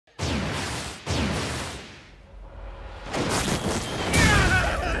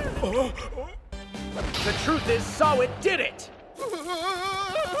The truth is, Sahwit did it!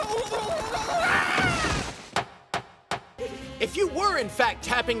 If you were in fact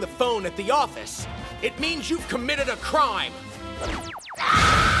tapping the phone at the office, it means you've committed a crime!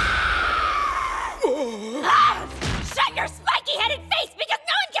 Shut your spiky-headed face because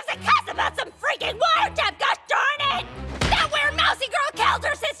no one gives a cuss about some freaking wiretap, gosh darn it! That weird mousy girl killed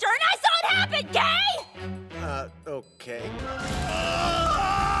her sister and I saw it happen, Kay! Okay.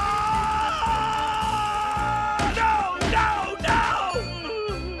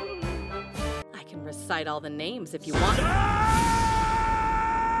 I can recite all the names if you want.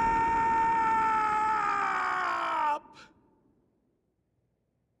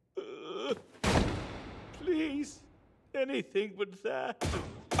 Please, anything but that.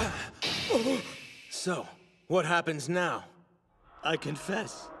 So, what happens now? I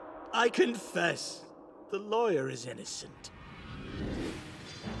confess. The lawyer is innocent.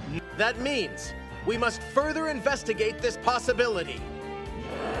 That means we must further investigate this possibility.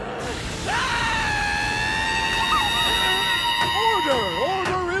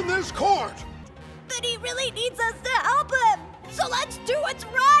 Order in this court! But he really needs us to help him! So let's do what's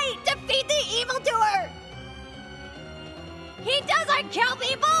right! Defeat the evildoer! He doesn't kill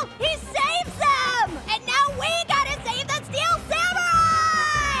people! He saves them! And now we gotta save the Steel Samurai!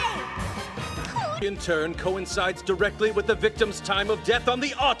 In turn, coincides directly with the victim's time of death on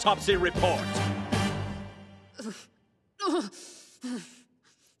the autopsy report.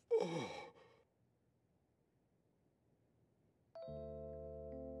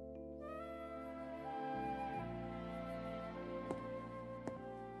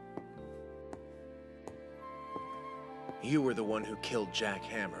 You were the one who killed Jack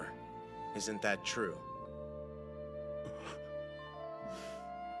Hammer. Isn't that true?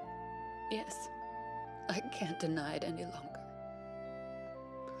 Yes. I can't deny it any longer.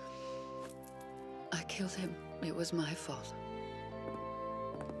 I killed him. It was my fault.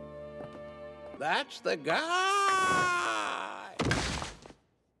 That's the guy!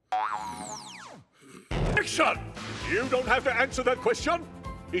 Action! You don't have to answer that question.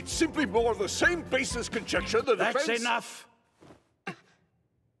 It's simply more of the same basis conjecture the defense... That's enough.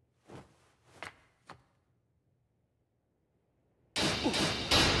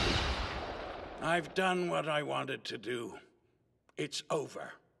 I've done what I wanted to do. It's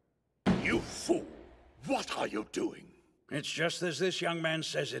over. You fool! What are you doing? It's just as this young man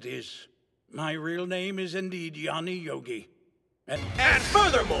says it is. My real name is indeed Yanni Yogi. And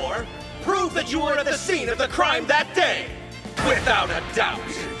furthermore, prove that you were at the scene of the crime that day! Without a doubt!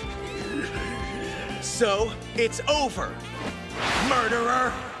 So, it's over!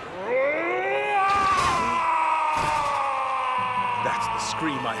 Murderer! That's the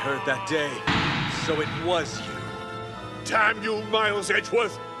scream I heard that day. So it was you. Damn you, Miles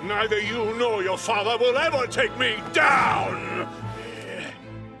Edgeworth! Neither you nor your father will ever take me down!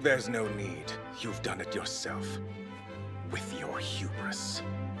 There's no need. You've done it yourself. With your hubris.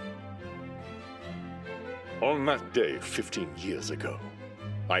 On that day, 15 years ago,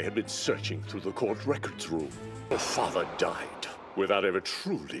 I had been searching through the court records room. Your father died without ever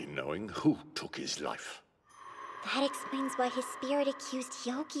truly knowing who took his life. That explains why his spirit accused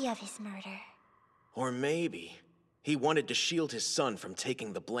Yogi of his murder. Or maybe he wanted to shield his son from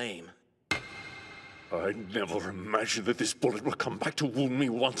taking the blame. I never imagined that this bullet would come back to wound me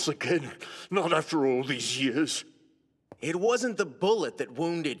once again. Not after all these years. It wasn't the bullet that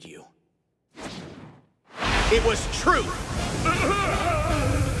wounded you. It was truth!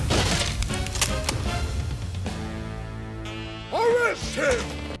 Arrest him!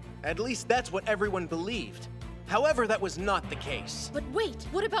 At least that's what everyone believed. However, that was not the case. But wait,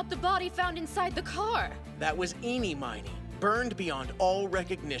 what about the body found inside the car? That was Miney, burned beyond all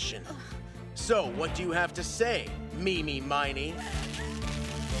recognition. So, what do you have to say, Miney?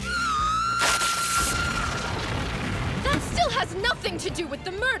 That still has nothing to do with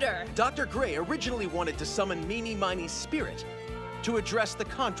the murder! Dr. Gray originally wanted to summon Miney's spirit to address the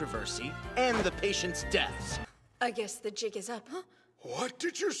controversy and the patient's deaths. I guess the jig is up, huh? What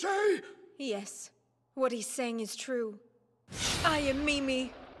did you say? Yes. What he's saying is true. I am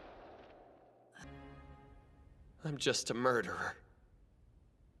Mimi. I'm just a murderer.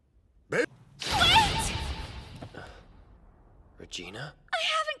 Wait! Regina? I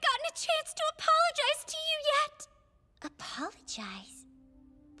haven't gotten a chance to apologize to you yet! Apologize?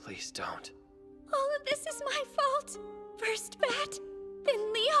 Please don't. All of this is my fault. First Matt,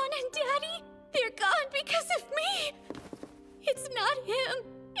 then Leon and Daddy. They're gone because of me. It's not him.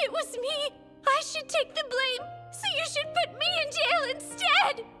 It was me. I should take the blame, so you should put me in jail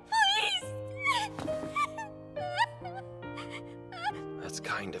instead. Please. That's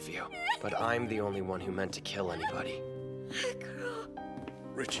kind of you, but I'm the only one who meant to kill anybody. Acro.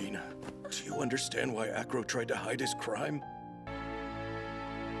 Regina, do you understand why Acro tried to hide his crime?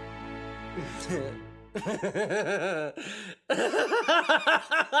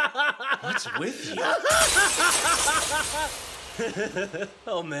 What's with you?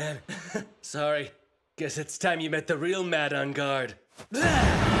 Oh man, sorry. Guess it's time you met the real Mad Engarde.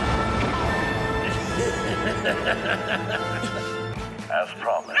 As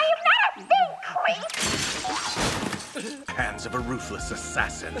promised. I am not a thing, Clink! Hands of a ruthless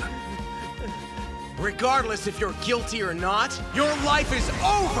assassin. Regardless if you're guilty or not, your life is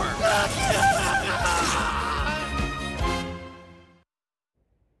over!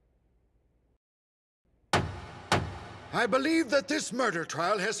 I believe that this murder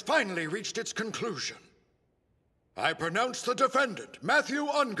trial has finally reached its conclusion. I pronounce the defendant, Matthew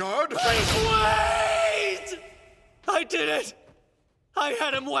Engarde. Wait! I did it! I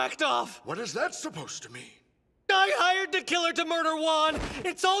had him whacked off! What is that supposed to mean? I hired the killer to murder Juan!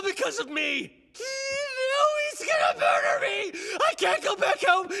 It's all because of me! Now he's gonna murder me! I can't go back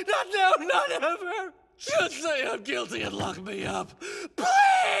home! Not now, not ever! Just say I'm guilty and lock me up!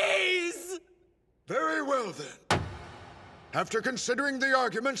 Please! Very well then. After considering the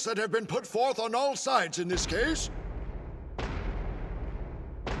arguments that have been put forth on all sides in this case,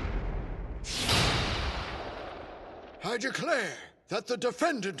 I declare that the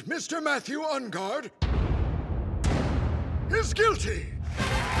defendant, Mr. Matthew Engarde, is guilty!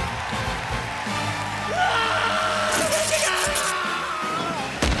 Ah!